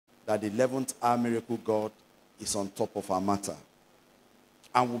that the 11th hour miracle God is on top of our matter.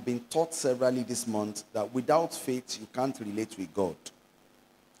 And we've been taught severally this month that without faith, you can't relate with God.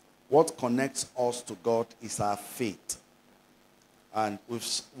 What connects us to God is our faith. And we've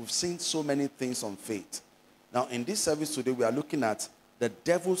seen so many things on faith. Now, in this service today, we are looking at the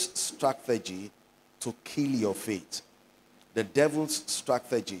devil's strategy to kill your faith. The devil's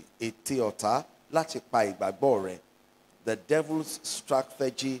strategy. The devil's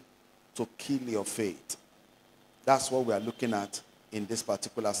strategy to kill your faith. That's what we are looking at in this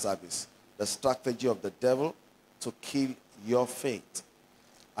particular service. The strategy of the devil to kill your faith.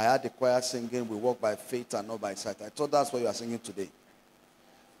 I had the choir singing, we walk by faith and not by sight. I thought that's what you are singing today.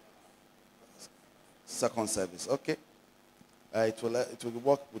 Second service, okay. It will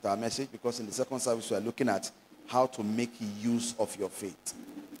work with our message, because in the second service we are looking at how to make use of your faith.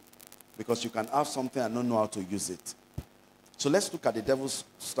 Because you can have something and not know how to use it. So let's look at the devil's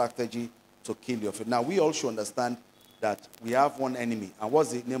strategy to kill your faith. Now we all should understand that we have one enemy. And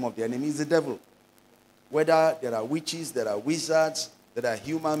what's the name of the enemy? It's the devil. Whether there are witches, there are wizards, there are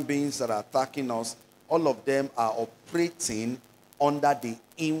human beings that are attacking us, all of them are operating under the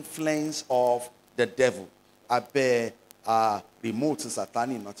influence of the devil. Remote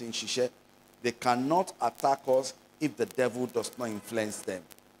satanic, nothing shishe. They cannot attack us if the devil does not influence them.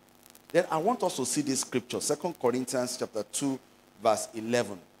 Then I want us to see this scripture, 2 Corinthians chapter 2, verse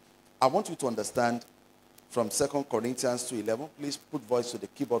 11. I want you to understand from 2 Corinthians 2:11. Please put voice to the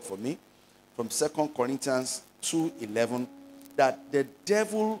keyboard for me. From 2 Corinthians 2:11, that the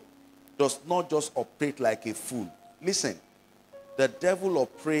devil does not just operate like a fool. Listen, the devil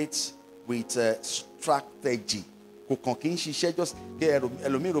operates with a strategy. In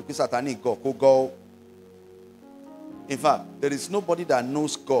fact, there is nobody that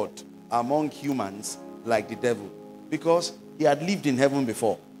knows God among humans like the devil, because he had lived in heaven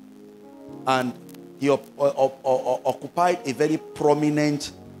before and he occupied a very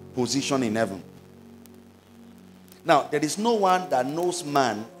prominent position in heaven. Now, there is no one that knows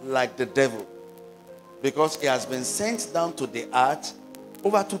man like the devil, because he has been sent down to the earth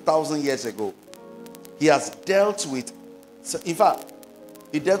over 2,000 years ago. He has dealt with, in fact,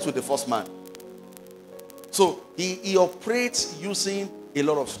 he dealt with the first man. So he operates using a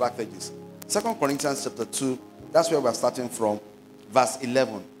lot of strategies. 2 Corinthians chapter 2, that's where we're starting from, verse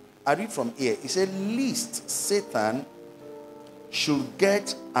 11. I read from here. It said, "Lest Satan should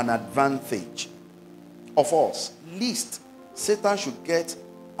get an advantage of us." Lest Satan should get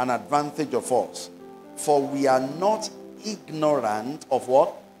an advantage of us. For we are not ignorant of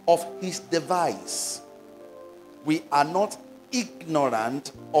what? Of his device. We are not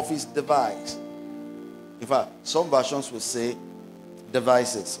ignorant of his device. In fact, some versions will say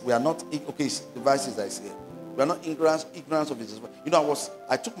devices. We are not, okay, devices I say. We are not ignorant of his device. You know,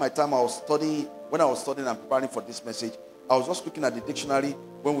 I took my time, when I was studying and preparing for this message, I was just looking at the dictionary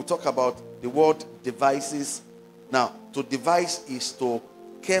when we talk about the word devices. Now, to devise is to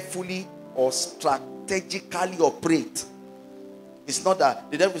carefully or strategically operate. It's not that,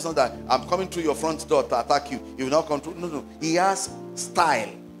 the devil is not that, I'm coming through your front door to attack you. You will not come through. No. He has style.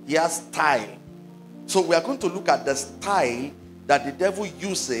 He has style. So we are going to look at the style that the devil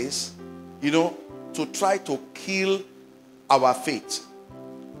uses, to try to kill our faith.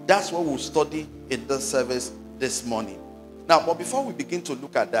 That's what we'll study in this service this morning. Now, but before we begin to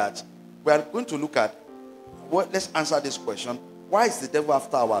look at that, we are going to look at, let's answer this question. Why is the devil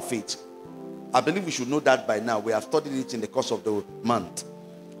after our faith? I believe we should know that by now. We have studied it in the course of the month.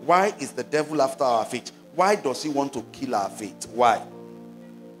 Why is the devil after our faith? Why does he want to kill our faith? Why?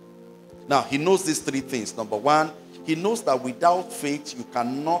 Now, he knows these three things. Number one, he knows that without faith, you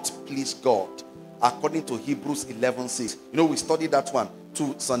cannot please God. According to Hebrews 11:6. We studied that one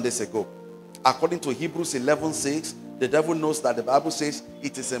 2 Sundays ago. According to Hebrews 11:6, the devil knows that the Bible says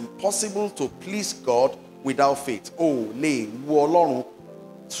it is impossible to please God without faith.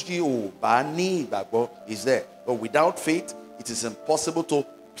 Is there. But without faith, it is impossible to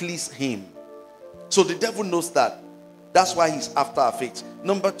please him. So the devil knows that. That's why he's after our faith.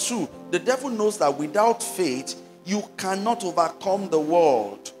 Number two, the devil knows that without faith, you cannot overcome the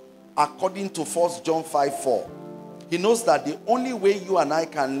world. According to 1 John 5:4. He knows that the only way you and I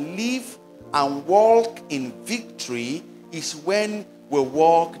can live and walk in victory is when we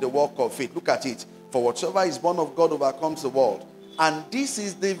walk the walk of faith. Look at it. For whatsoever is born of God overcomes the world. And this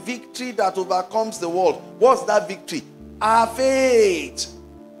is the victory that overcomes the world. What's that victory? Our faith.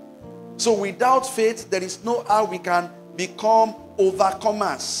 So without faith, there is no how we can become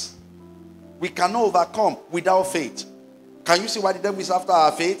overcomers. We cannot overcome without faith. Can you see why the devil is after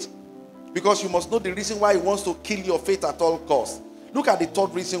our faith? Because you must know the reason why he wants to kill your faith at all costs. Look at the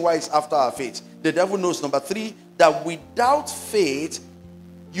third reason why it's after our faith. The devil knows, number 3, that without faith,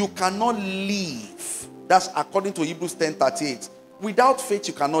 you cannot live. That's according to Hebrews 10:38. Without faith,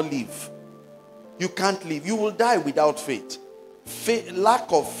 you cannot live. You can't live. You will die without faith.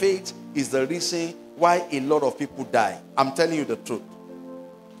 Lack of faith is the reason why a lot of people die. I'm telling you the truth.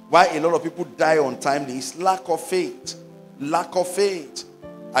 Why a lot of people die untimely is lack of faith. Lack of faith.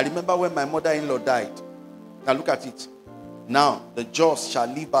 I remember when my mother-in-law died. Now look at it. Now the just shall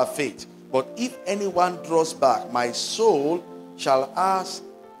live by faith. But if anyone draws back, my soul has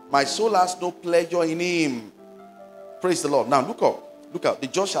no pleasure in him. Praise the Lord. Now look up. Look up. The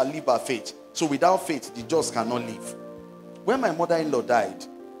just shall live by faith. So without faith, the just cannot live. When my mother-in-law died,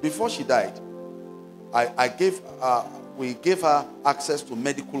 before she died, we gave her access to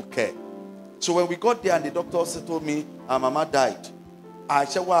medical care. So when we got there and the doctor told me, our mama died. I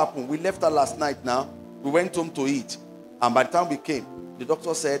said, what happened? We left her last night now. We went home to eat. And by the time we came, the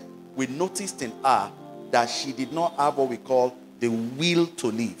doctor said, we noticed in her that she did not have what we call the will to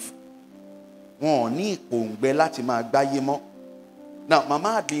live. Now,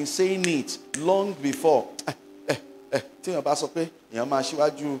 Mama had been saying it long before. That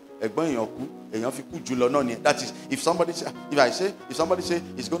is, if somebody say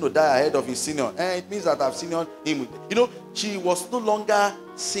he's going to die ahead of his senior, it means that I've seen him. You know, she was no longer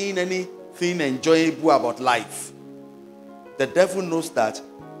seeing anything enjoyable about life. The devil knows that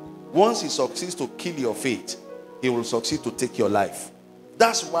once he succeeds to kill your faith, he will succeed to take your life.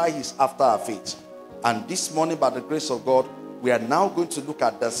 That's why he's after our faith. And this morning, by the grace of God, we are now going to look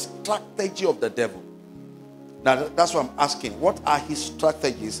at the strategy of the devil. Now, that's what I'm asking. What are his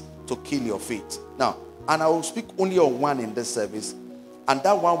strategies to kill your faith? Now, and I will speak only on one in this service. And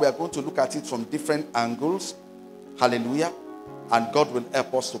that one, we are going to look at it from different angles. Hallelujah. And God will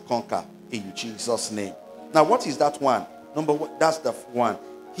help us to conquer in Jesus' name. Now, what is that one? Number one, that's the one.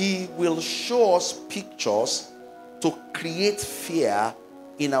 He will show us pictures to create fear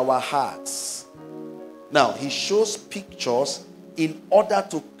in our hearts. Now, he shows pictures in order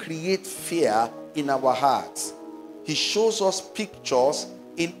to create fear in our hearts. He shows us pictures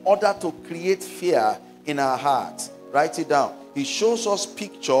in order to create fear in our hearts. Write it down. He shows us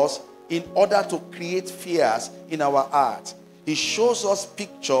pictures in order to create fears in our hearts. He shows us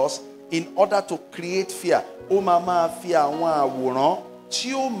pictures in order to create fear. O mama fear wa àwòrán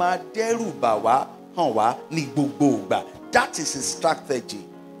tí ó máa dẹ́rù bà wá hàn wá ní gbogbo ìgbà. That is his strategy.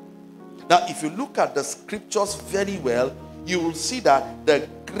 Now, if you look at the scriptures very well, you will see that the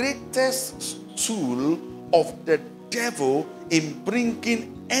greatest tool of the devil in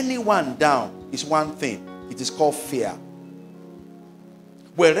bringing anyone down is one thing. It is called fear.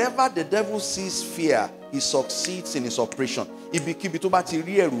 Wherever the devil sees fear, he succeeds in his operation.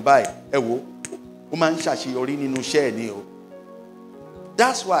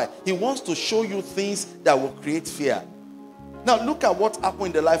 That's why he wants to show you things that will create fear. Now look at what happened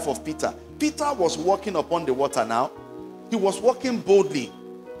in the life of Peter. Peter was walking upon the water now. He was walking boldly.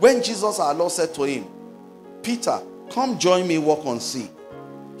 When Jesus our Lord said to him, Peter, come join me walk on sea.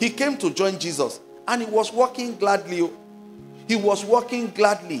 He came to join Jesus and he was walking gladly. He was walking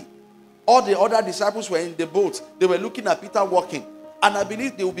gladly. All the other disciples were in the boat. They were looking at Peter walking. And I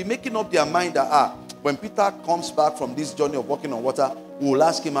believe they will be making up their mind that when Peter comes back from this journey of walking on water, we will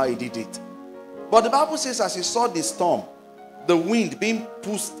ask him how he did it. But the Bible says as he saw the storm, the wind being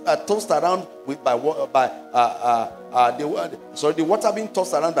tossed around the water being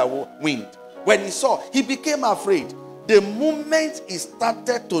tossed around by wind. When he saw, he became afraid. The moment he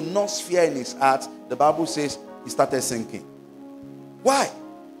started to nurse fear in his heart, the Bible says he started sinking. Why?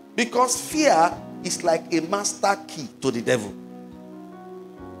 Because fear is like a master key to the devil.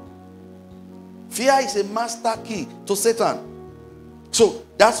 Fear is a master key to Satan. So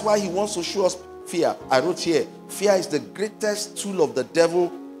that's why he wants to show us fear. I wrote here, fear is the greatest tool of the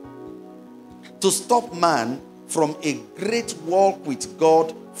devil to stop man from a great walk with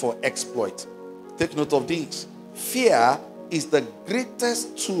God for exploit. Take note of this. Fear is the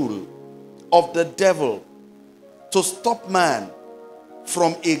greatest tool of the devil to stop man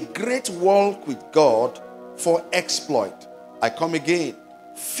from a great walk with God for exploit. I come again.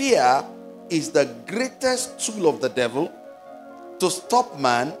 Fear is the greatest tool of the devil to stop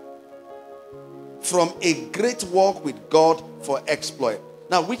man from a great walk with God for exploit.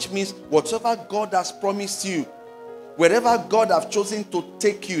 Now, which means whatever God has promised you, wherever God has chosen to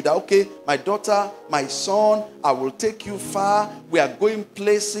take you, that okay, my daughter, my son, I will take you far. We are going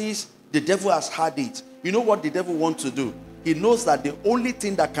places. The devil has had it. You know what the devil wants to do? He knows that the only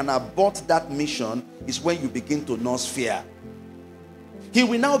thing that can abort that mission is when you begin to nurse fear. He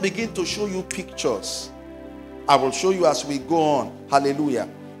will now begin to show you pictures. I will show you as we go on. Hallelujah.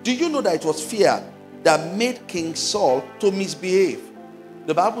 Do you know that it was fear that made King Saul to misbehave?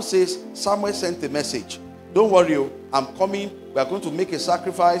 The Bible says Samuel sent a message. Don't worry, I'm coming. We are going to make a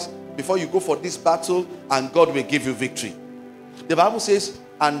sacrifice before you go for this battle, and God will give you victory. The Bible says,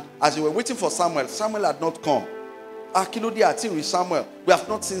 and as they were waiting for Samuel, Samuel had not come. Samuel, we have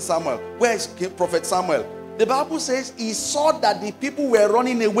not seen Samuel. Where is Prophet Samuel? The Bible says he saw that the people were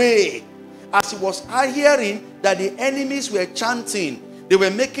running away. As he was hearing that the enemies were chanting, they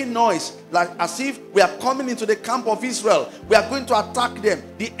were making noise, like as if we are coming into the camp of Israel. We are going to attack them.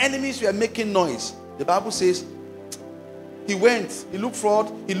 The enemies were making noise. The Bible says he went, he looked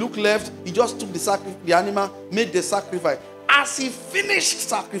forward, he looked left, he just took the animal, made the sacrifice. As he finished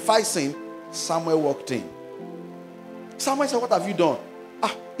sacrificing, Samuel walked in. Samuel said, "What have you done?"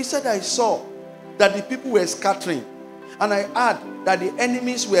 He said, "I saw that the people were scattering, and I heard that the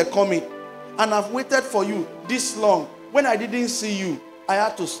enemies were coming, and I've waited for you this long. When I didn't see you, I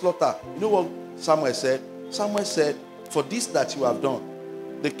had to slaughter." You know what Samuel said? Samuel said, "For this that you have done,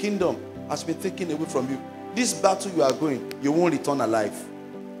 the kingdom has been taken away from you. This battle you are going, you won't return alive."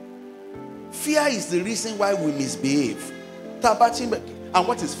 Fear is the reason why we misbehave. And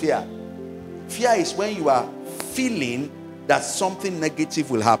what is fear? Fear is when you are feeling that something negative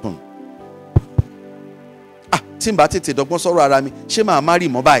will happen.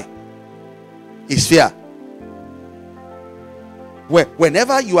 It's fear.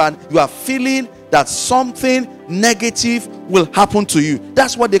 Whenever you are feeling that something negative will happen to you,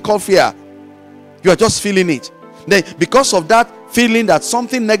 that's what they call fear. You are just feeling it. Then because of that feeling that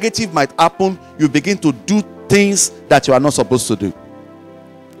something negative might happen, you begin to do things that you are not supposed to do.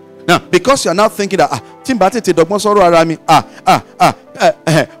 Now, because you are now thinking that you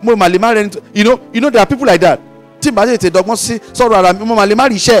know there are people like that.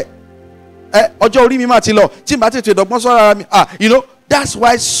 That's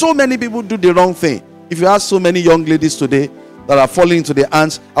why so many people do the wrong thing. If you ask so many young ladies today that are falling into the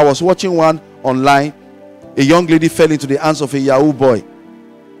hands, I was watching one online. A young lady fell into the hands of a Yahoo boy.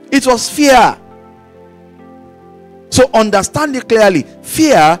 It was fear. So understand it clearly.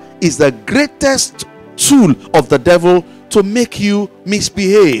 Fear is the greatest tool of the devil to make you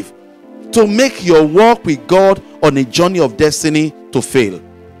misbehave, to make your walk with God on a journey of destiny to fail.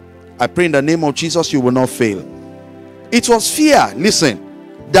 I pray in the name of Jesus you will not fail. It was fear, listen,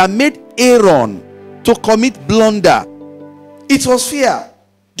 that made Aaron to commit blunder. It was fear.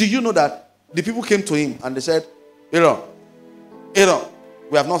 Do you know that the people came to him and they said, Aaron,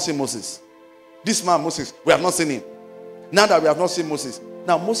 we have not seen Moses. This man Moses, we have not seen him. Now that we have not seen Moses.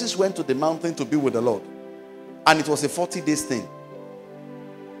 Now Moses went to the mountain to be with the Lord. And it was a 40 days thing.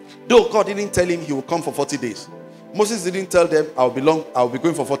 Though God didn't tell him he will come for 40 days. Moses didn't tell them, I'll be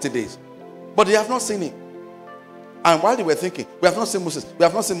going for 40 days. But they have not seen him. And while they were thinking, we have not seen Moses, we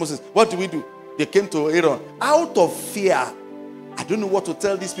have not seen Moses, what do we do? They came to Aaron out of fear. I don't know what to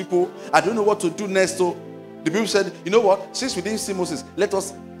tell these people. I don't know what to do next. So the people said, you know what? Since we didn't see Moses, let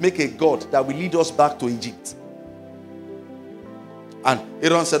us make a God that will lead us back to Egypt. And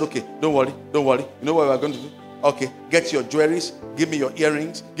Aaron said, okay, don't worry. You know what we are going to do? Okay, get your jewelries, give me your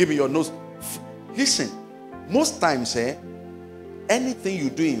earrings, give me your nose. Listen, most times, anything you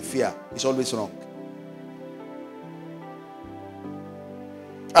do in fear is always wrong.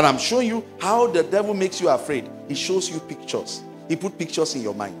 And I'm showing you how the devil makes you afraid. He shows you pictures. He put pictures in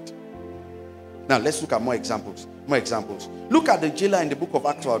your mind. Now, let's look at more examples. Look at the jailer in the book of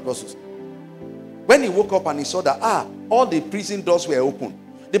Acts of Apostles. When he woke up and he saw that, all the prison doors were open.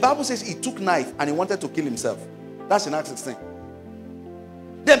 The Bible says he took knife and he wanted to kill himself. That's in Acts 16.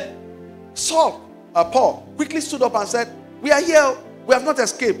 Then Paul quickly stood up and said, we are here. We have not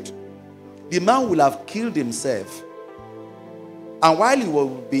escaped. The man will have killed himself. And while he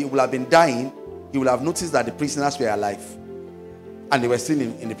will have been dying, he will have noticed that the prisoners were alive. And they were still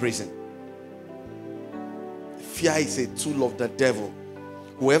in the prison. Fear is a tool of the devil.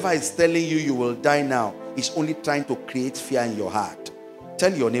 Whoever is telling you you will die now is only trying to create fear in your heart.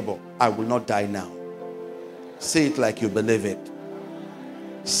 Tell your neighbor, I will not die now. Say it like you believe it.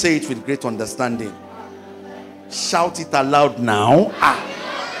 Say it with great understanding. Shout it aloud now.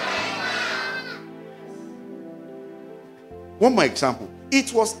 One more example.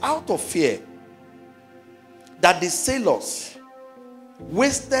 It was out of fear that the sailors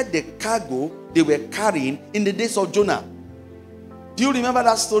wasted the cargo they were carrying in the days of Jonah. Do you remember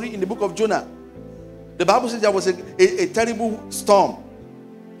that story in the book of Jonah? The Bible says there was a terrible storm.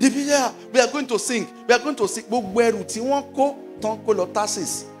 The people, we are going to sink. We are going to sink.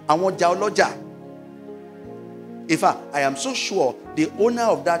 In fact, I am so sure the owner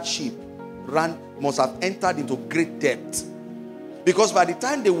of that ship must have entered into great debt. Because by the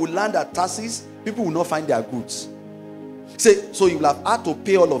time they will land at Tarsus, people will not find their goods. So you will have had to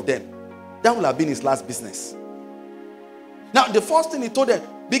pay all of them. That will have been his last business. Now, the first thing he told them,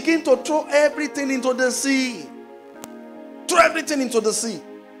 begin to throw everything into the sea. Throw everything into the sea.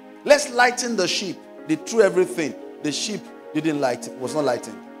 Let's lighten the ship. They threw everything. The ship was not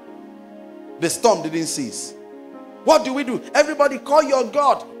lightened. The storm didn't cease. What do we do? Everybody call your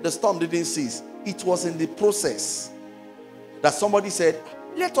God. The storm didn't cease. It was in the process that somebody said,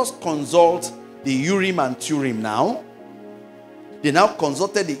 let us consult the Urim and Thummim now. They now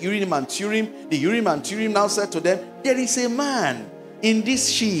consulted the Urim and Thummim. The Urim and Thummim now said to them, there is a man in this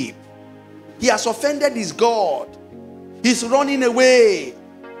ship. He has offended his God. He's running away.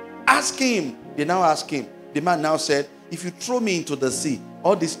 Ask him. They now ask him. The man now said, if you throw me into the sea,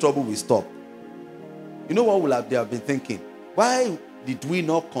 all this trouble will stop. You know what they have been thinking? Why did we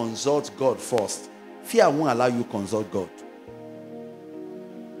not consult God first? Fear won't allow you to consult God.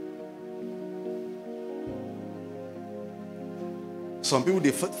 Some people,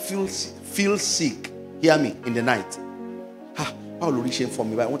 they feel sick. Hear me, in the night. How will you for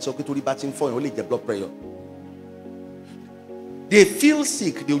me? I want to talk to the batting for you. Only get blood pressure. They feel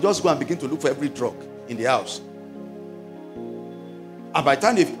sick. They'll just go and begin to look for every drug in the house. And by the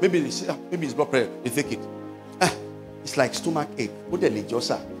time maybe it's blood pressure, they take it. It's like stomach ache.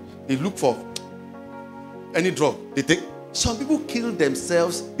 They look for any drug. They take. Some people kill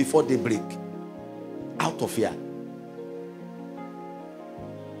themselves before they break. Out of fear.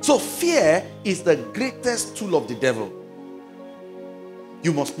 So fear is the greatest tool of the devil.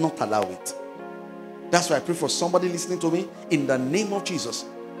 You must not allow it. That's why I pray for somebody listening to me. In the name of Jesus,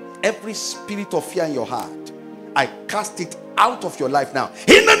 every spirit of fear in your heart, I cast it out of your life now.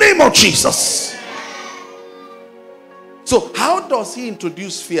 In the name of Jesus. So how does he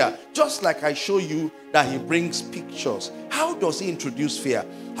introduce fear? Just like I show you that he brings pictures. How does he introduce fear?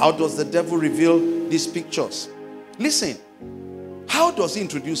 How does the devil reveal these pictures? Listen. How does he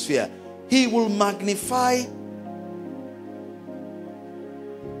introduce fear? He will magnify.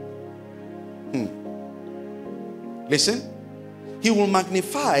 Listen. He will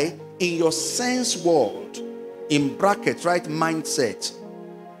magnify in your sense world, in brackets, right, mindset,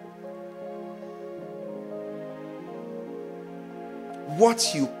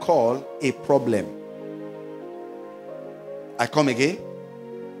 what you call a problem. I come again.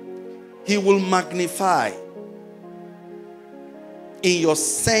 He will magnify in your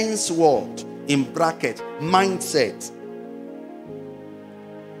sense world, in bracket, mindset,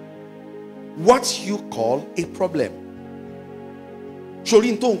 what you call a problem.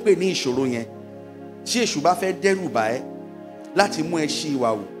 Ṣorí tó ń pè ní ìṣòro yẹn, tí èṣù bá fẹ́ dẹ́rù bà ẹ́, láti mú ẹ ṣì ìwà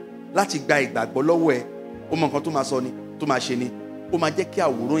wò, láti gba ìgbàgbọ́ lọ́wọ́ ẹ, ó mọ nǹkan tó máa sọ ni, tó máa ṣe ni, ó máa jẹ́ kí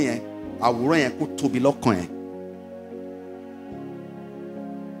àwòrán yẹn kó tóbi lọ́kàn ẹ.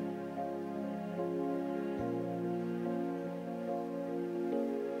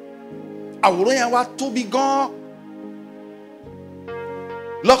 Àwòrán yẹn wá tóbi gan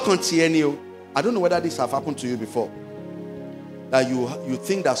lọ́kàn ti ẹni o. I don't know whether this have happened to you before. That you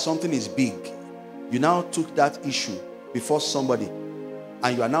think that something is big. You now took that issue before somebody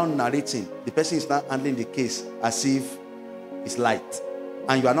and you are now narrating. The person is now handling the case as if it's light.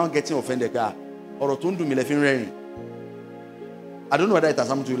 And you are now getting offended. I don't know whether it has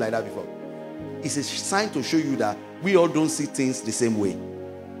happened to you like that before. It's a sign to show you that we all don't see things the same way.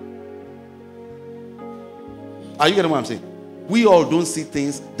 Are you getting what I'm saying? We all don't see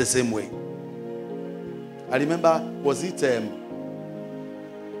things the same way. I remember, was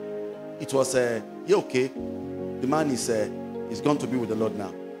it was yeah, okay. The man is going to be with the Lord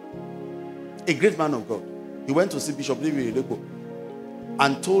now. A great man of God. He went to see Bishop Oyedepo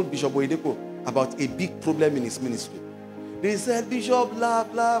and told Bishop Oyedepo about a big problem in his ministry. They said, Bishop,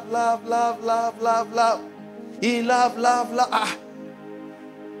 laugh, laugh, laugh, laugh, laugh, laugh, laugh. He laughed, laugh, laugh.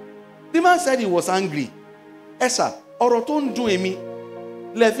 The man said he was angry. Esa, Oroton do emi,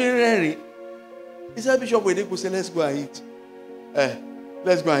 lefin. He said, Bishop Oyedepo said, let's go and eat.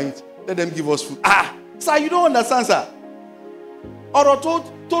 Let's go and eat. Let them give us food. Sir, you don't understand, sir. Oroton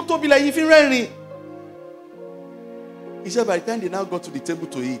to be like if he said, by the time they now got to the table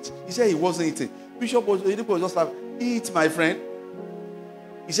to eat, he said he wasn't eating. Bishop Oyedepo was just like, eat, my friend.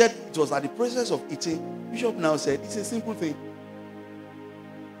 He said it was at the process of eating. Bishop now said, it's a simple thing.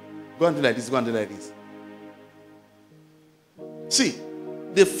 Go and do like this, go and do like this. See,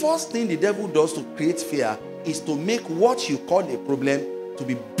 the first thing the devil does to create fear is to make what you call a problem to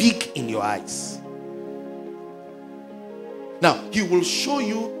be big in your eyes. Now, he will show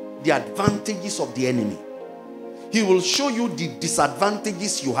you the advantages of the enemy. He will show you the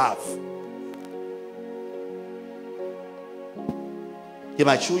disadvantages you have. He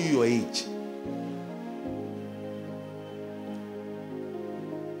might show you your age.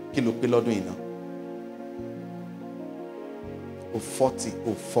 Kilo do you know? O 40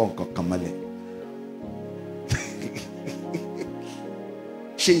 o 4 kamale.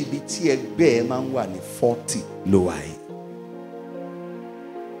 Ṣé ibi tí ẹgbẹ́ ẹ máa ń wà ní 40 ló wà yìí?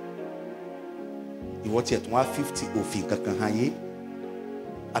 Ìwọ tí ẹ tún wá 50 òfin kankan hàn yé.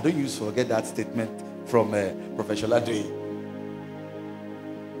 I don't use to forget that statement from Professor Ladoye.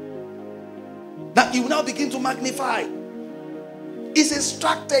 That you now begin to magnify. It's a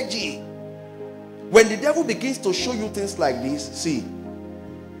strategy. When the devil begins to show you things like this, see,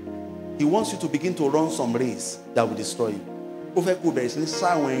 he wants you to begin to run some race that will destroy you. In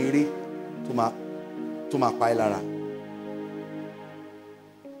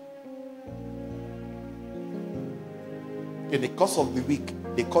the course of the week,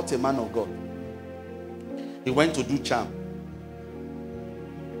 they caught a man of God. He went to do charm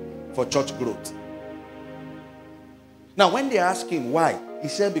for church growth. Now, when they asked him why, he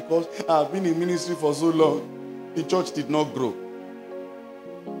said, because I've been in ministry for so long, the church did not grow.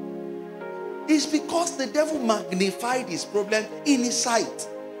 It's because the devil magnified his problem in his sight.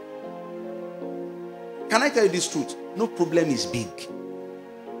 Can I tell you this truth? No problem is big.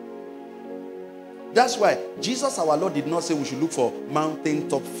 That's why Jesus our Lord did not say we should look for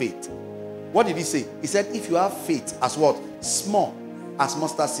mountaintop faith. What did he say? He said, if you have faith as what? Small as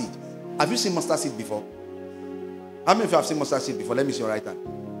mustard seed. Have you seen mustard seed before? How many of you have seen mustard seed before? Let me see your right hand.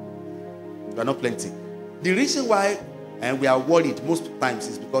 You are not plenty. The reason why we are worried most times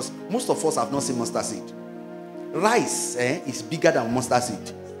is because most of us have not seen mustard seed. Rice is bigger than mustard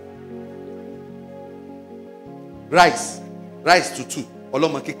seed. Rice tutu.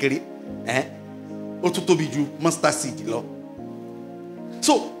 Oloma kekere. Otutobiju mustard seed.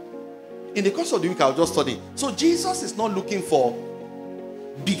 So, in the course of the week, I'll just study. So, Jesus is not looking for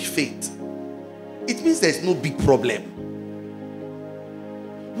big faith. It means there's no big problem.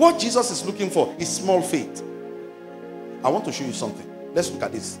 What Jesus is looking for is small faith. I want to show you something. Let's look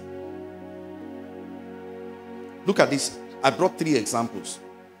at this. Look at this. I brought 3 examples.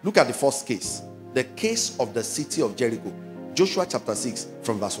 Look at the first case. The case of the city of Jericho. Joshua chapter 6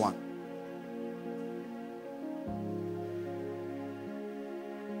 from verse 1.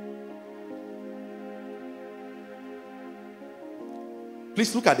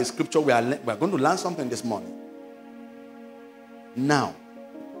 Please look at the scripture. We are going to learn something this morning. Now,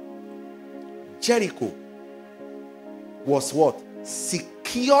 Jericho was what?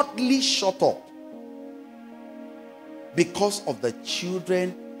 Securely shut up because of the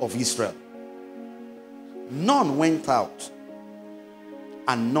children of Israel. None went out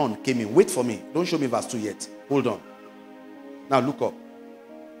and none came in. Wait for me. Don't show me verse 2 yet. Hold on. Now look up.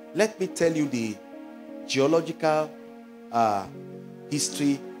 Let me tell you the geological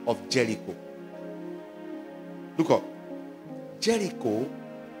history of Jericho. Look up. Jericho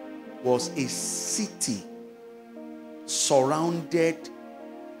was a city surrounded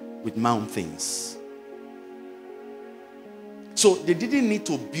with mountains. So they didn't need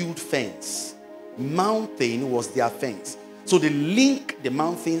to build fence. Mountain was their fence. So they link the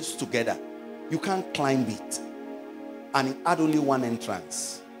mountains together. You can't climb it. And it had only one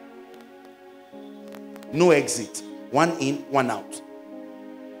entrance. No exit. One in, one out.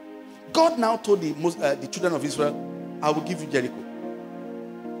 God now told the children of Israel, I will give you Jericho.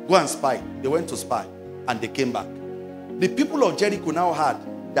 Go and spy. They went to spy and they came back. The people of Jericho now heard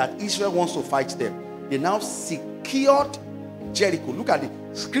that Israel wants to fight them. They now secured Jericho. Look at it.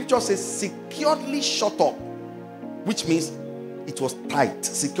 Scripture says securely shut up, which means it was tight.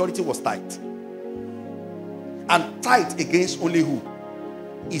 Security was tight. And tight against only who?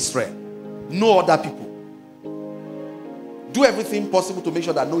 Israel. No other people. Do everything possible to make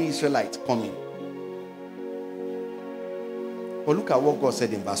sure that no Israelites come in. But look at what God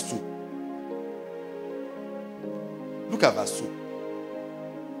said in verse 2. Look at verse 2.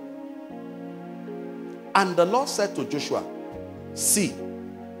 And the Lord said to Joshua, see,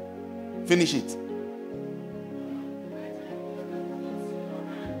 finish it.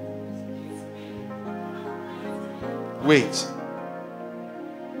 Wait.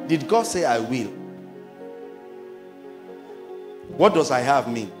 Did God say I will? What does I have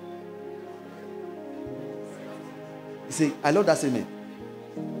mean? He said, I love that statement.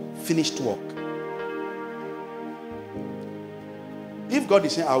 Finished work. If God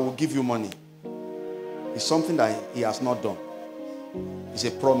is saying, I will give you money, it's something that he has not done. It's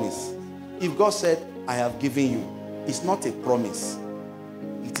a promise. If God said, I have given you, it's not a promise.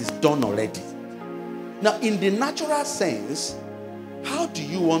 It is done already. Now, in the natural sense, how do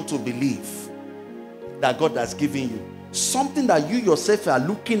you want to believe that God has given you something that you yourself are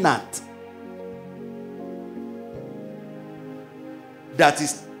looking at that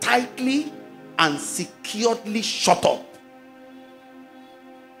is tightly and securely shut up.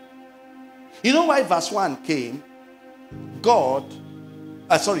 You know why verse 1 came? The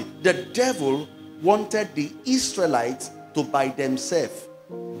devil wanted the Israelites to by themselves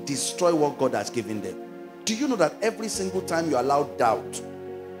destroy what God has given them. Do you know that every single time you allow doubt,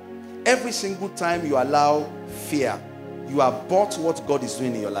 every single time you allow fear, you abort what God is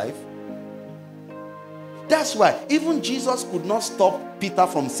doing in your life? That's why even Jesus could not stop Peter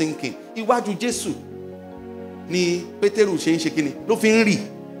from sinking. Iwájú Jésù ni Pétérù ṣe ń ṣe kíni ló fi ń rì.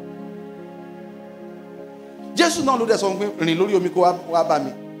 Jésù náà ló dẹ̀ sọ pé rìn lórí omi kó wá bá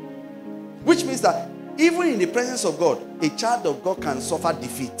mi. Which means that even in the presence of God, a child of God can suffer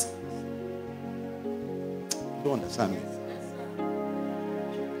defeat. You don't understand me?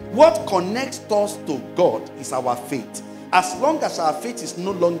 What connects us to God is our faith. As long as our faith is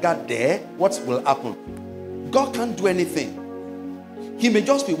no longer there, what will happen? God can't do anything. He may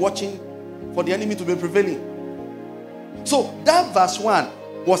just be watching for the enemy to be prevailing. So that verse 1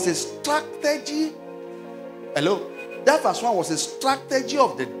 was a strategy. Hello? That verse 1 was a strategy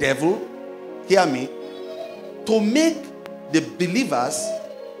of the devil, hear me, to make the believers,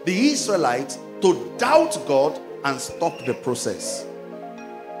 the Israelites, to doubt God and stop the process.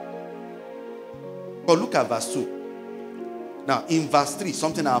 But look at verse 2. Now, in verse 3,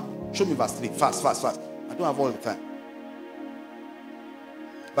 something happened. Show me verse 3. Fast. I don't have all the time.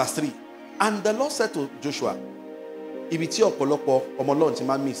 Verse 3. And the Lord said to Joshua,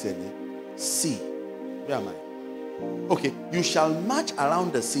 see, where am I? Okay, you shall march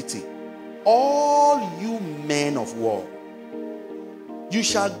around the city, all you men of war. You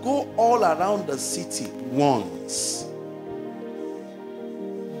shall go all around the city once.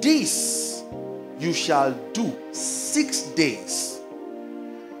 This you shall do 6 days.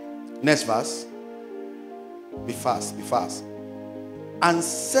 Next verse. Be fast. And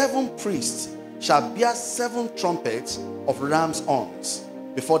 7 priests shall bear 7 trumpets of ram's horns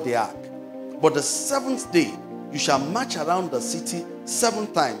before the ark. But the 7th day you shall march around the city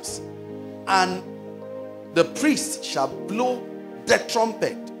 7 times, and the priest shall blow the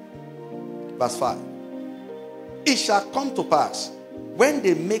trumpet. Verse 5. It shall come to pass, when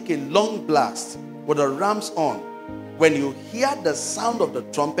they make a long blast with a ram's horn, when you hear the sound of the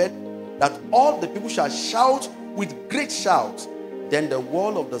trumpet, that all the people shall shout with great shouts. Then the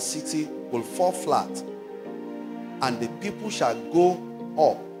wall of the city will fall flat, and the people shall go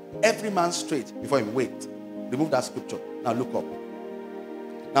up, every man straight before him. Wait, remove that scripture. Now look up.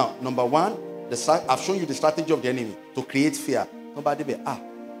 Now, number 1, I've shown you the strategy of the enemy to create fear. Nobody be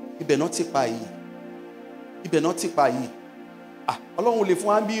he be not take by ye. He be not take by ye. Ọlọ́run ò lè fún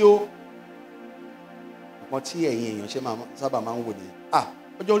wa bí o. Nǹkan tí ẹ̀yin èèyàn ṣe sábà máa ń wò ni.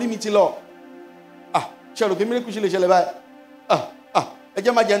 Ọjọ́ orí mi ti lọ. Ṣé rò pé miracle ṣe lè ṣẹlẹ̀ báyìí? Ẹ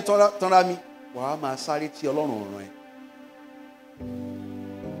jẹ́ má jẹ́ ń tanra mi. Wàá máa sáré tí Ọlọ́run ò rán ẹ.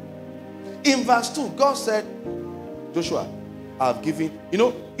 In verse 2, God said, Joshua, I have given. You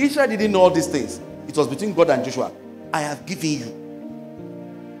know, Israel didn't know all these things. It was between God and Joshua. I have given you.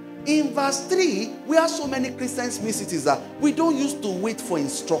 In verse 3, where so many Christians miss it is that we don't used to wait for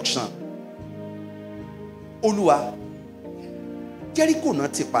instruction. Olúwa, Jericho náà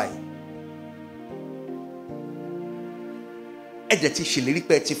ti pa ẹ́. Ẹ dẹ̀ ti ṣèlérí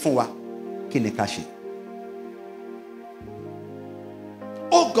pé ẹ ti fún wa. Kí ni ká ṣe?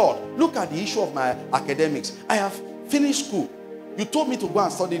 Oh God, look at the issue of my academics. I have finished school. You told me to go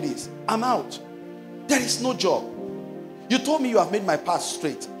and study this. I'm out. There is no job. You told me you have made my path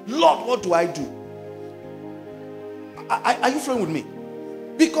straight. Lord, what do I do? Are you flowing with me?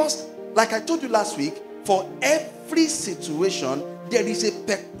 Because, like I told you last week, for every situation, there is a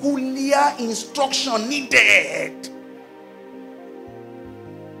peculiar instruction needed.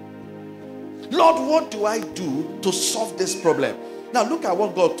 Lord, what do I do to solve this problem? Now, look at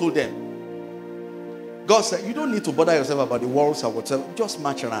what God told them. God said, you don't need to bother yourself about the walls or whatever. Just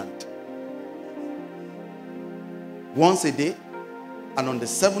march around. Once a day, and on the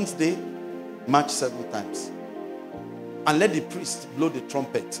 7th day, march 7 times. And let the priest blow the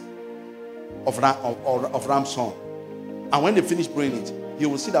trumpet of ram's horn. And when they finish blowing it, you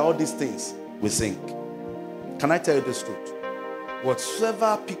will see that all these things will sink. Can I tell you this truth?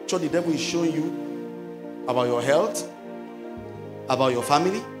 Whatsoever picture the devil is showing you about your health, about your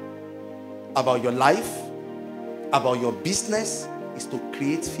family, about your life, about your business, is to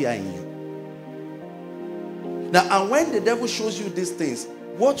create fear in you. Now, and when the devil shows you these things,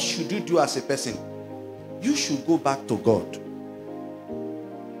 what should you do as a person? You should go back to God.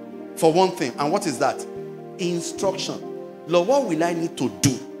 For one thing, and what is that? Instruction. Lord, what will I need to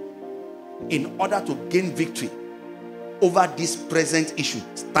do in order to gain victory over this present issue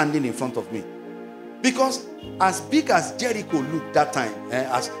standing in front of me? Because as big as Jericho looked that time,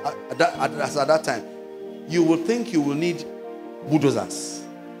 as at that time, you will think you will need bulldozers.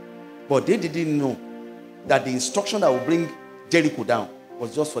 But they didn't know that the instruction that will bring Jericho down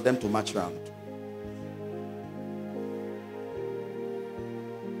was just for them to march around.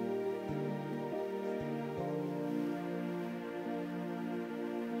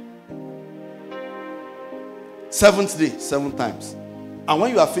 Seventh day, 7 times. And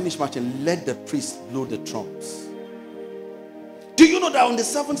when you are finished marching, let the priest blow the trumps. Do you know that on the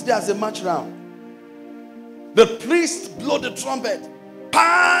 7th day as they march round, the priest blow the trumpet?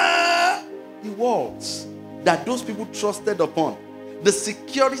 The walls that those people trusted upon, the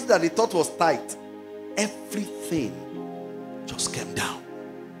security that they thought was tight, everything just came down.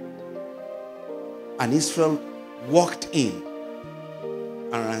 And Israel walked in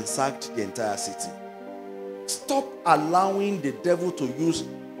and ransacked the entire city. Stop allowing the devil to use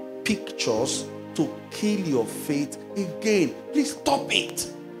pictures to kill your faith again. Please stop it.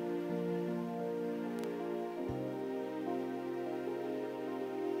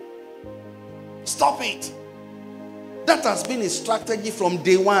 Stop it. That has been a strategy from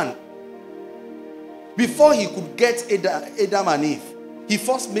day one. Before he could get Adam and Eve, he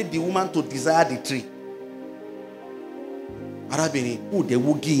first made the woman to desire the tree. Arabini, who they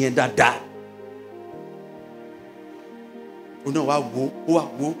will give that die. What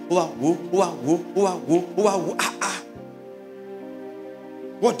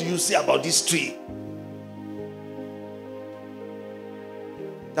do you say about this tree?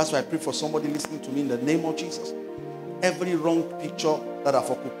 That's why I pray for somebody listening to me in the name of Jesus. Every wrong picture that have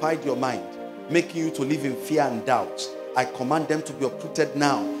occupied your mind, making you to live in fear and doubt, I command them to be uprooted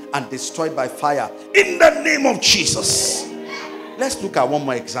now and destroyed by fire in the name of Jesus. Let's look at one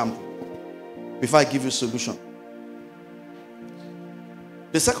more example before I give you a solution.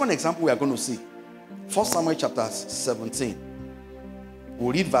 The second example we are going to see, 1 Samuel chapter 17.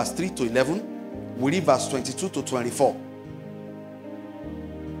 We'll read verse 3 to 11. We'll read verse 22 to 24.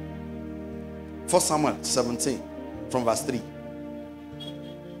 1 Samuel 17 from verse 3.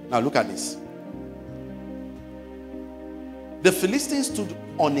 Now look at this. The Philistines stood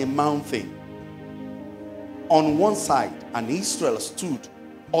on a mountain on one side, and Israel stood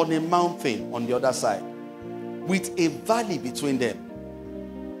on a mountain on the other side, with a valley between them.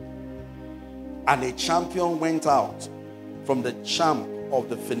 And a champion went out from the camp of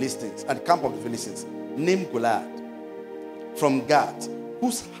the Philistines, named Goliath, from Gath,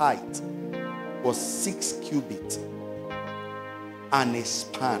 whose height was 6 cubits and a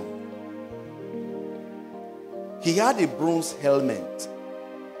span. He had a bronze helmet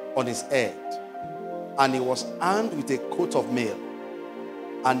on his head, and he was armed with a coat of mail,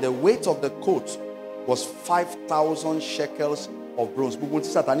 and the weight of the coat was 5,000 shekels of bronze. You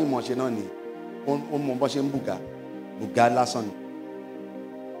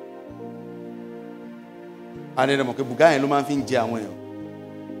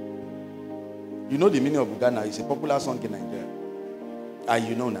know the meaning of Buga now. It's a popular song in Nigeria. And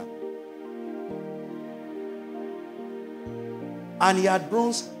you know now. And he had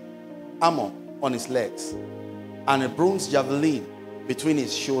bronze armor on his legs and a bronze javelin between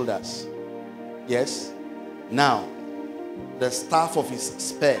his shoulders. Yes. Now, the staff of his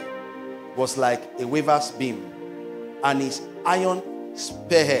spear was like a weaver's beam, and his iron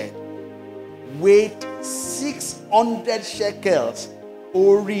spearhead weighed 600 shekels.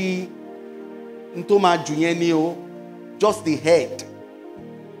 Ori Ntoma Juyenio, just the head.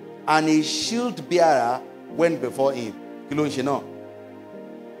 And a shield bearer went before him.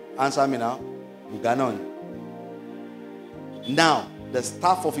 Answer me now. Now, the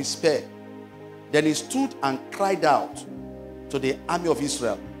staff of his spear. Then he stood and cried out to the army of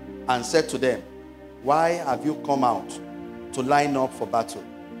Israel and said to them, why have you come out to line up for battle?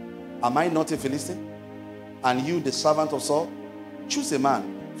 Am I not a Philistine? And you, the servant of Saul? Choose a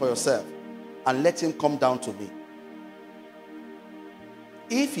man for yourself and let him come down to me.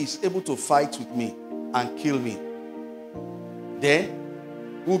 If he's able to fight with me and kill me, then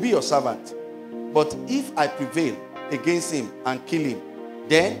we'll be your servant. But if I prevail against him and kill him,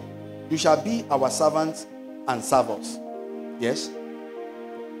 then you shall be our servants and serve us. Yes?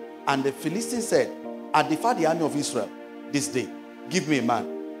 And the Philistines said, I defy the army of Israel this day. Give me a man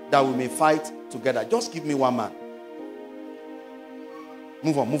that we may fight together. Just give me one man.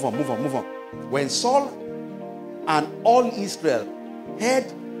 Move on. When Saul and all Israel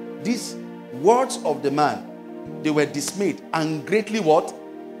heard these words of the man, they were dismayed and greatly what?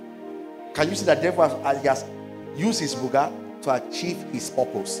 Can you see that devil has use his bugger to achieve his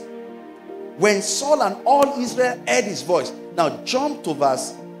purpose. When Saul and all Israel heard his voice. Now jump to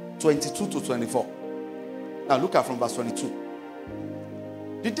verse 22 to 24. Now look at from verse 22.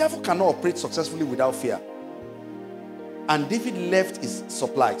 The devil cannot operate successfully without fear. And David left his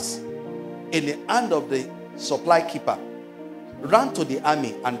supplies in the hand of the supply keeper, ran to the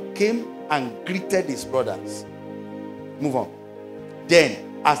army and came and greeted his brothers. Move on.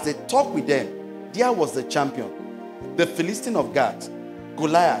 Then, as they talked with them, there was the champion, the Philistine of Gath,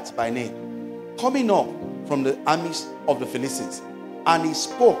 Goliath by name, coming up from the armies of the Philistines. And he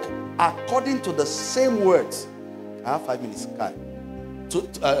spoke according to the same words. I have 5 minutes, guy.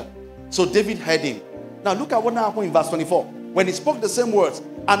 So David heard him. Now look at what happened in verse 24. When he spoke the same words,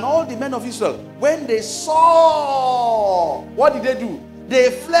 and all the men of Israel, when they saw, what did they do?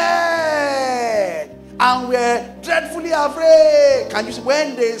 They fled and were dreadfully afraid. Can you see?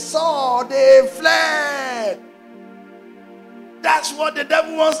 When they saw, they fled. That's what the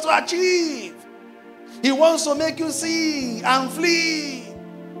devil wants to achieve. He wants to make you see and flee.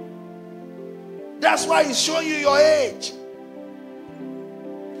 That's why he's showing you your age.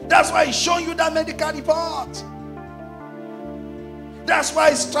 That's why he's showing you that medical report. That's why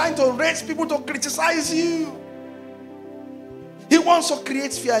he's trying to raise people to criticize you. He wants to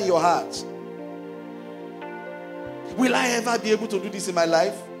create fear in your heart. Will I ever be able to do this in my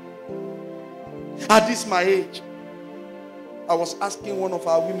life? At this my age. I was asking one of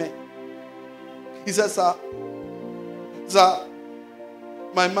our women. He said, sir,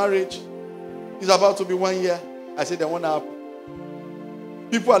 my marriage is about to be 1 year. I said, then what happened?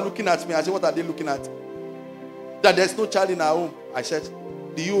 People are looking at me. I said, what are they looking at? That there's no child in our home. I said,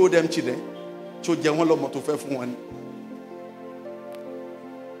 do you owe them children? She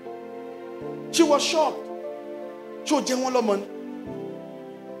was shocked.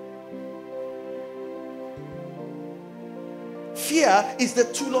 Fear is the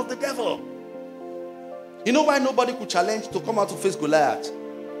tool of the devil. You know why nobody could challenge to come out to face Goliath?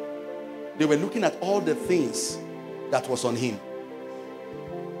 They were looking at all the things that was on him.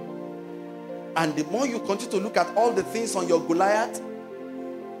 And the more you continue to look at all the things on your Goliath,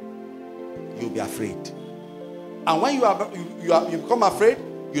 you'll be afraid. And when you become afraid,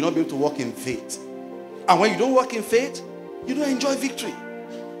 you'll not be able to walk in faith. And when you don't walk in faith, you don't enjoy victory.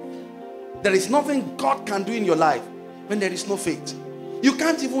 There is nothing God can do in your life when there is no faith. You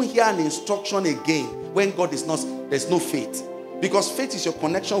can't even hear an instruction again when God is not, there's no faith. Because faith is your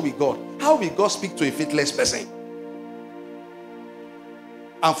connection with God. How will God speak to a faithless person?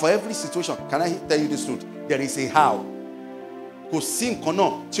 And for every situation, can I tell you this truth? There is a how.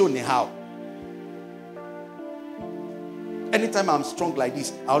 How. Anytime I'm strong like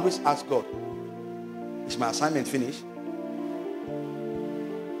this, I always ask God, is my assignment finished?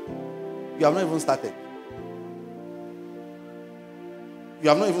 You have not even started. You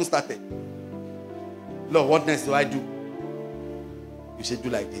have not even started. Lord, what next do I do? You say, do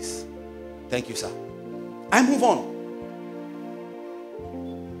like this. Thank you, sir. I move on.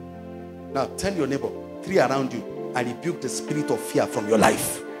 Now tell your neighbor, 3 around you, I rebuke the spirit of fear from your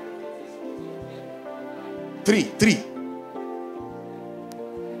life. 3.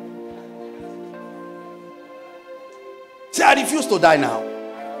 Say, I refuse to die now.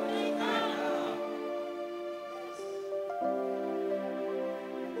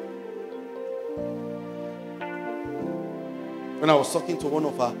 When I was talking to one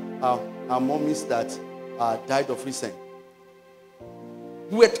of our mommies that died of recent,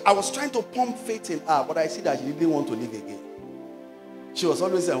 I was trying to pump faith in her, but I see that she didn't want to live again. She was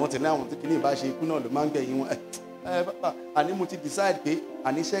always saying, I want to and he would decide,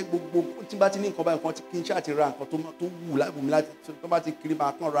 and he said,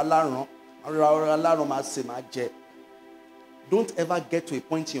 don't ever get to a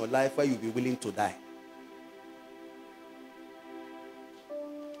point in your life where you'll be willing to die.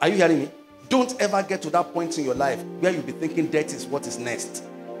 Are you hearing me? Don't ever get to that point in your life where you'll be thinking death is what is next.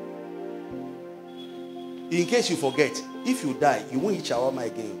 In case you forget, if you die, you won't eat shawarma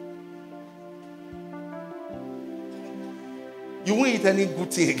again. You won't eat any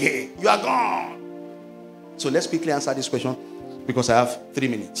good thing again. You are gone. So let's quickly answer this question because I have 3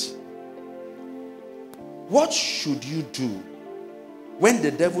 minutes. What should you do when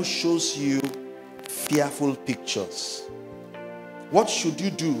the devil shows you fearful pictures? What should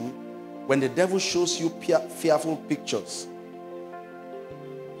you do when the devil shows you fearful pictures?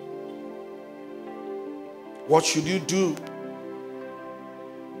 What should you do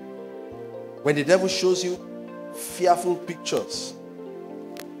when the devil shows you fearful pictures?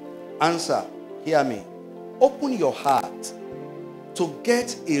 Answer, hear me. Open your heart to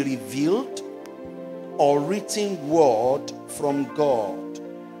get a revealed, or written word from God.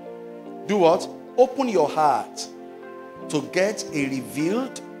 Do what? Open your heart to get a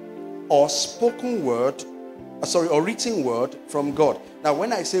revealed or spoken word, or written word from God. Now,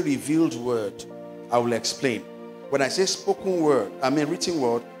 when I say revealed word, I will explain. When I say spoken word, written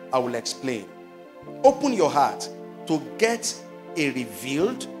word, I will explain. Open your heart to get a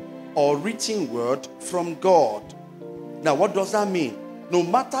revealed or written word from God. Now, what does that mean? No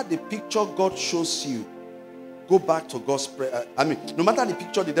matter the picture God shows you, go back to God's presence. No matter the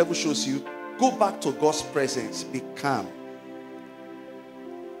picture the devil shows you, go back to God's presence. Be calm.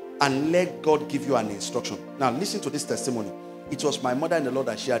 And let God give you an instruction. Now, listen to this testimony. It was my mother in the Lord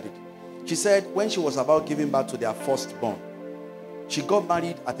that shared it. She said when she was about giving birth to their firstborn, she got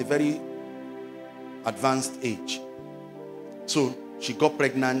married at a very advanced age. So she got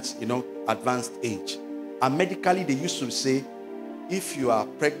pregnant, advanced age. And medically, they used to say, if you are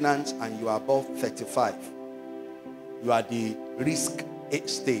pregnant and you are above 35, you are the risk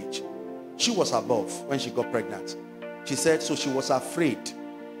stage. She was above when she got pregnant. She said, so she was afraid.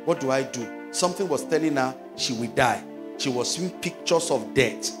 What do I do? Something was telling her she will die. She was seeing pictures of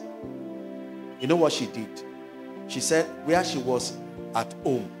death. You know what she did? She said where she was at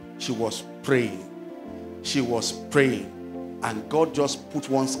home, she was praying. She was praying. And God just put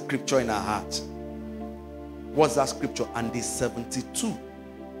one scripture in her heart. What's that scripture? And the 72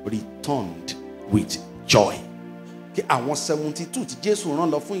 returned with joy. Okay, I want 72. Jesus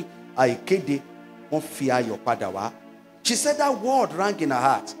run off. She said that word rang in her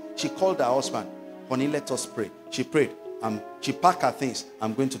heart. She called her husband. Honey, let us pray. She prayed. She packed her things.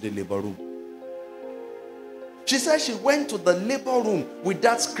 I'm going to the labor room. She said she went to the labor room with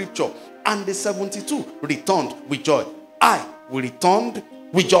that scripture. And the 72 returned with joy. I will return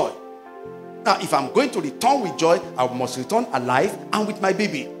with joy. Now, if I'm going to return with joy, I must return alive and with my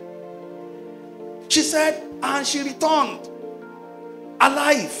baby. She said, and she returned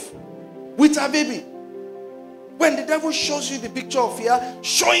alive with her baby. When the devil shows you the picture of fear,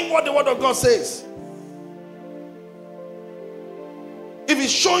 show him what the word of God says. If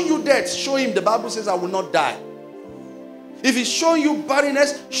he's showing you death, show him the Bible says I will not die. If he's showing you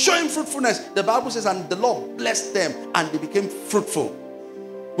barrenness, show him fruitfulness. The Bible says, and the Lord blessed them and they became fruitful.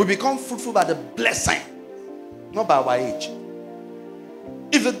 We become fruitful by the blessing, not by our age.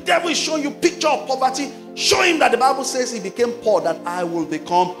 If the devil is showing you picture of poverty, show him that the Bible says he became poor, that I will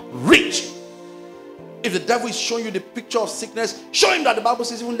become rich. If the devil is showing you the picture of sickness, show him that the Bible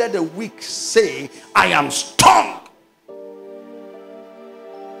says even let the weak say, I am strong.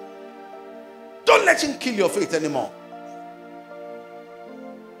 Don't let him kill your faith anymore.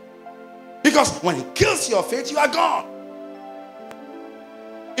 Because when he kills your faith, you are gone.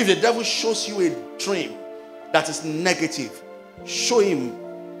 If the devil shows you a dream that is negative, show him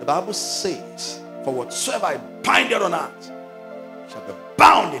the Bible says, for whatsoever I bind it on earth shall be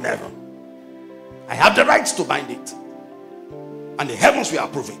bound in heaven. I have the rights to bind it, and the heavens will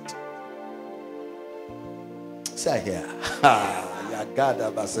approve it. Say here.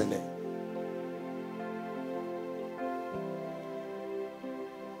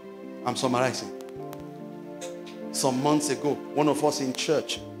 I'm summarizing. Some months ago, one of us in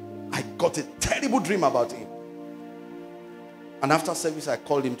church, I got a terrible dream about him. And after service, I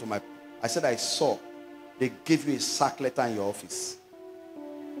called him to I said, I saw they gave you a sack letter in your office.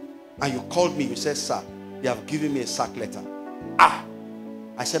 And you called me, you said, sir, they have given me a sack letter. I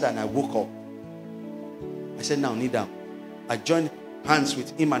said, and I woke up. I said, now kneel down. I joined hands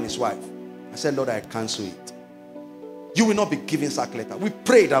with him and his wife. I said, Lord, I cancel it. You will not be given sack letter. We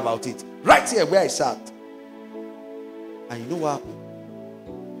prayed about it right here where I sat. And you know what happened?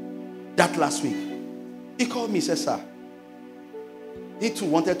 That last week, he called me, he said, sir, he too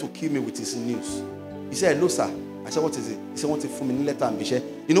wanted to kill me with his news. He said, hello, sir. I said, what is it? He said, want a full letter and be shared.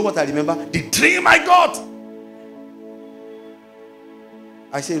 You know what I remember? The dream I got.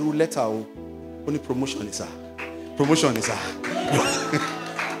 I said, roulette, only promotion is, sir. Promotion is, sir.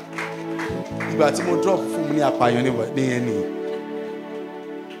 But I'm drop full money up.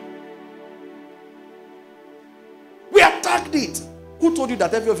 We attacked it. Who told you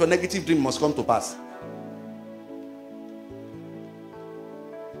that every of your negative dream must come to pass?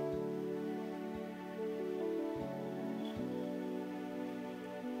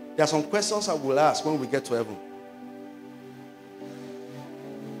 There are some questions I will ask when we get to heaven.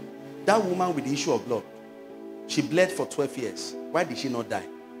 That woman with the issue of blood, she bled for 12 years. Why did she not die?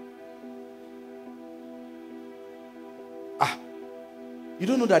 You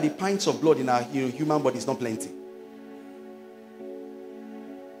don't know that the pints of blood in our human body is not plenty.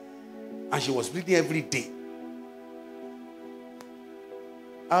 And she was bleeding every day.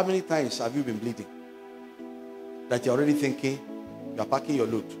 How many times have you been bleeding? that you're already thinking, you are packing your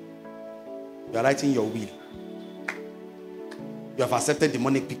load. You are writing your will. You have accepted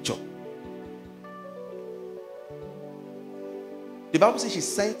demonic picture. The Bible says she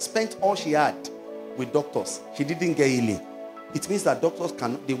spent all she had with doctors. She didn't get healing. It means that doctors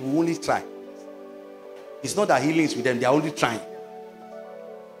they will only try. It's not that healing is with them, they are only trying.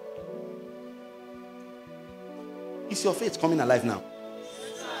 Is your faith coming alive now?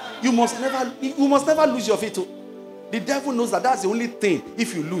 You must never lose your faith. The devil knows that that's the only thing,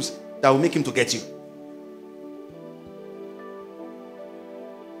 if you lose, that will make him to get you.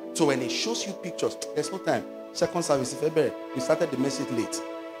 So when he shows you pictures, there's no time. Second service, if ever we started the message late.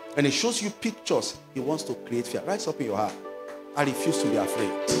 When he shows you pictures, he wants to create fear. Rise up in your heart. I refuse to be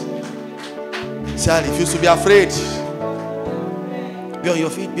afraid. Say, I refuse to be afraid. Be on your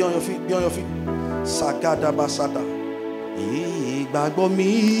feet, be on your feet, be on your feet. Sagada basada. Ìgbàgbọ́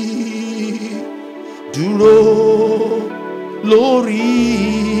mi dúró lórí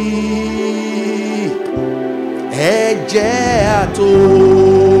ẹ̀jẹ̀ àtò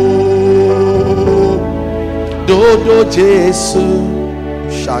dodo Jésù.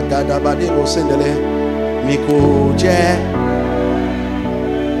 Sagada bade lo sendele mi kò jẹ́.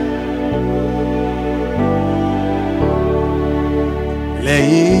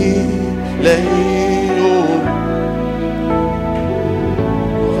 Lẹ́yìn o.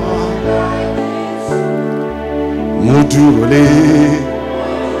 Mo dúró lé.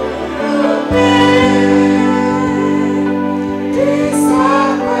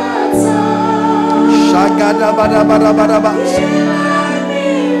 Shagada bada bada bada ba.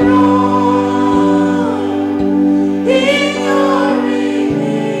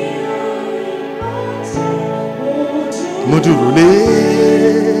 Mo dúró lé.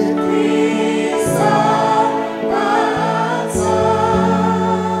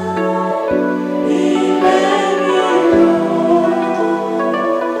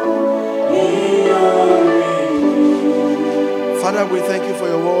 Father, we thank you for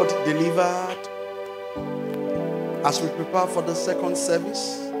your word delivered. As we prepare for the second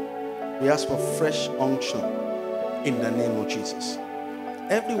service, we ask for fresh unction in the name of Jesus.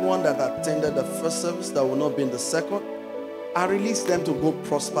 Everyone that attended the first service that will not be in the second, I release them to go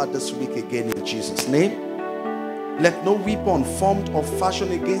prosper this week again in Jesus' name. Let no weapon formed or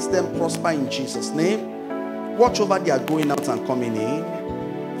fashioned against them prosper in Jesus' name. Watch over their going out and coming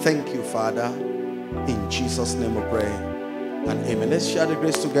in. Thank you, Father. In Jesus' name we pray. And amen. Let's share the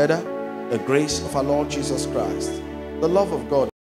grace together. The grace of our Lord Jesus Christ, the love of God.